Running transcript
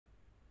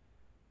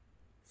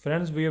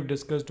Friends, we have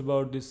discussed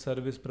about this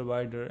service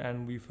provider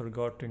and we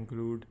forgot to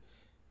include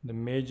the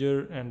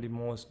major and the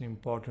most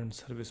important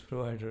service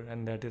provider,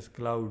 and that is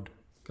cloud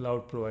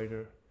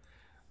provider.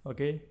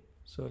 Okay,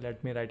 so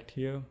let me write it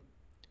here.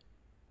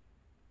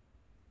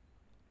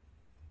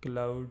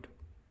 Cloud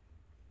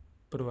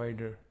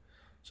provider.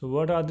 So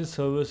what are the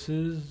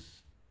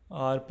services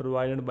are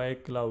provided by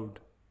cloud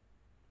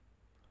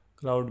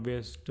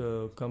based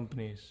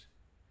companies?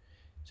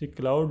 See,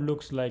 cloud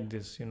looks like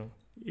this,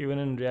 even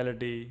in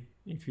reality.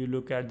 If you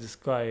look at the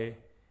sky,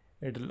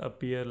 it will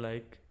appear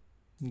like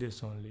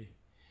this only.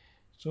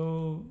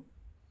 So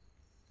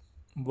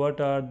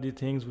what are the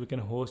things we can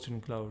host in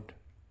cloud?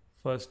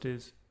 First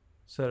is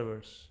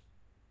servers.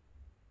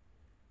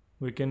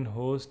 We can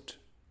host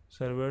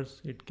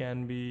servers. It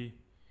can be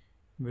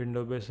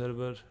Windows based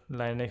server,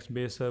 Linux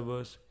based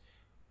servers,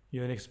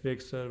 Unix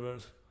based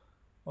servers,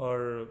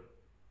 or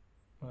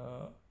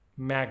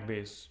Mac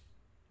based.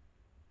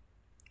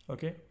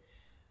 Okay,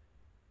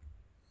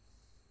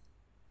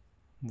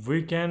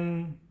 we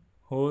can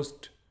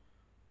host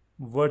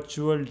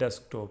virtual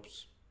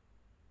desktops.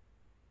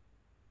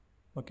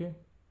 Okay,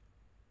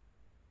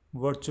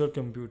 virtual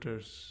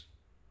computers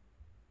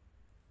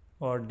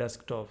or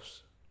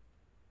desktops.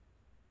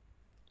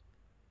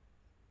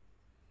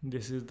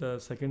 This is the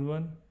second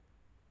one.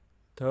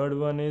 Third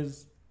one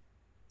is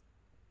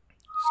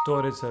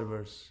storage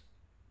servers.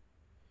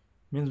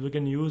 Means we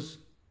can use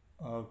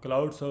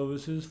cloud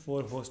services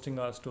for hosting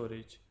our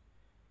storage.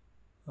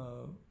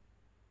 Uh,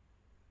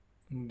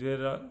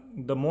 there are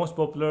the most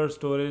popular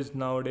storage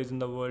nowadays in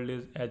the world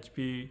is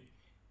HP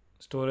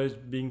storage,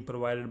 being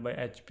provided by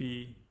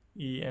HP,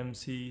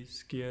 EMC,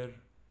 Scare,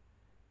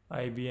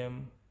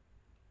 IBM,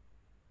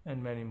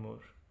 and many more.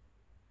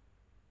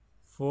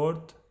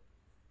 Fourth,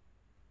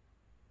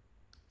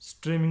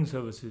 streaming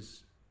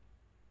services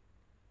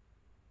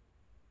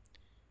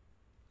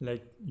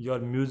like your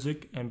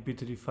music,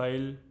 MP3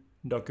 file,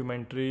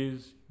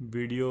 documentaries,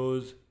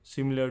 videos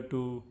similar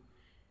to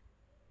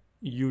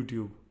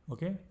YouTube.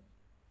 Okay.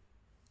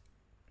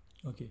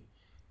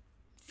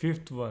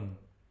 Fifth one,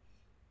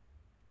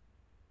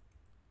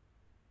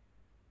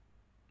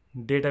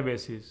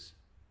 databases.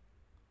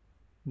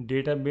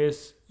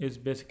 Database is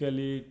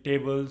basically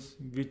tables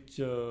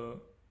which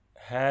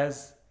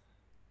has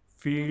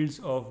fields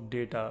of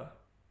data.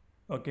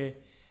 Okay,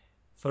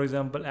 for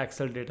example,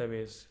 Excel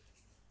database,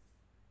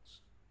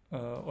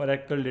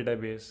 Oracle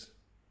database.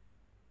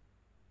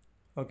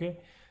 Okay,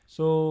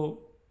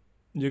 so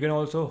you can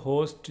also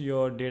host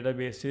your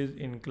databases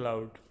in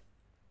cloud.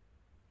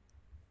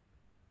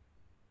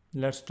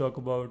 Let's talk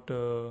about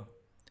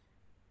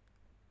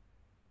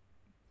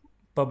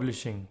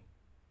publishing.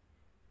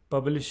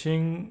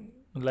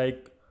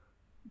 Like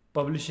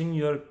publishing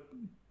your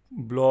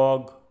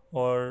blog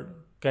or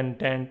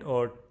content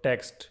or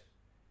text.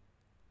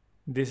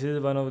 This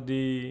is one of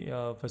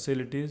the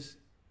facilities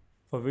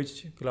for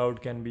which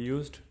cloud can be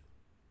used.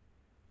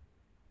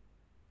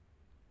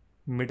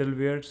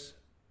 Middlewares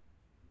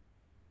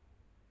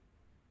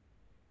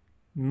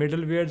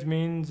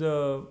means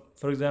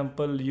for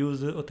example,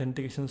 user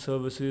authentication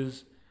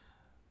services,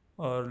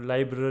 or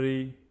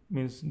library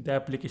means the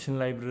application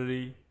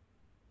library,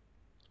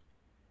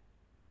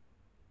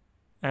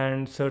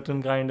 and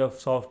certain kind of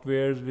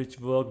softwares which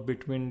work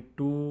between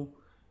two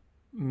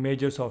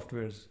major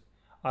softwares.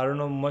 I don't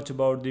know much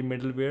about the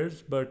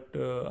middlewares, but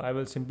I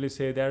will simply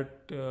say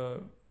that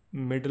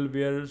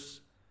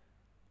middlewares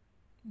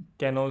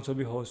can also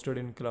be hosted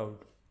in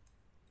cloud.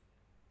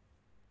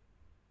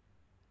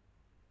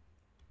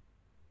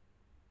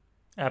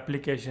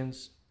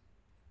 Applications,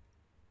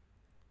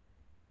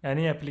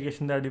 any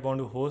application that you want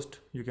to host,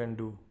 you can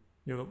do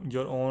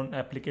your own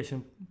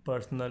application,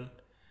 personal,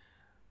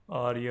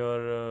 or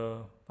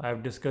your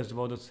I've discussed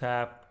about the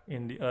SAP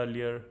in the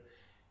earlier,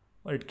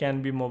 or it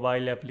can be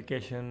mobile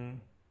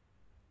application,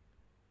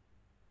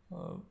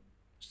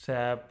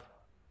 SAP,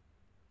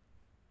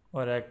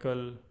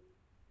 Oracle,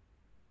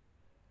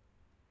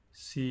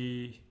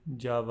 C,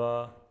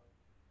 Java,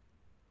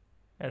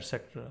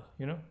 etc.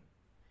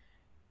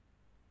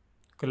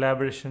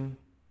 Collaboration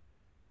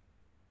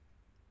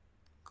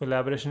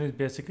is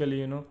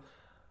basically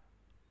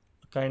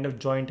kind of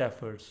joint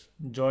efforts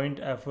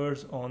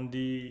on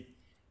the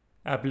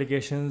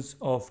applications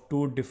of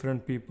two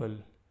different people,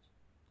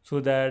 so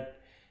that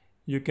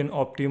you can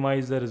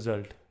optimize the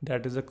result.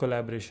 That is a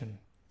collaboration.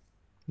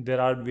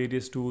 There are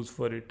various tools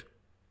for it.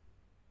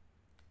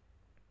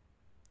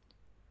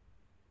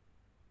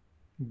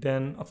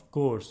 Then of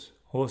course,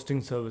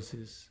 hosting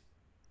services,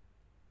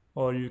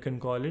 or you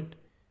can call it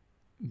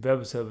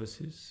web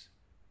services.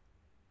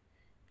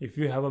 If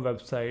you have a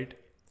website,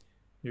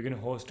 you can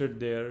host it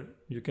there.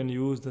 You can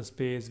use the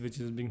space which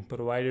is being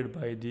provided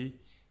by the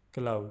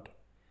cloud.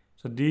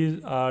 So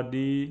these are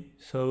the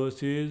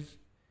services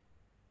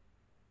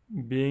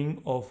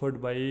being offered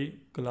by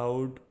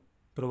cloud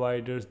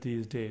providers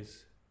these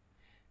days.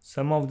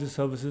 Some of the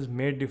services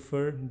may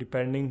differ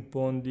depending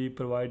upon the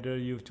provider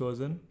you've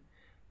chosen,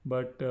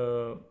 but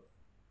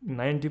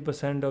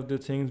 90% of the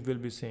things will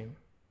be same.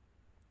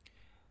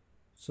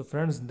 So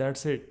friends,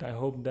 that's it. I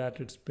hope that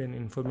it's been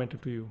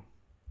informative to you.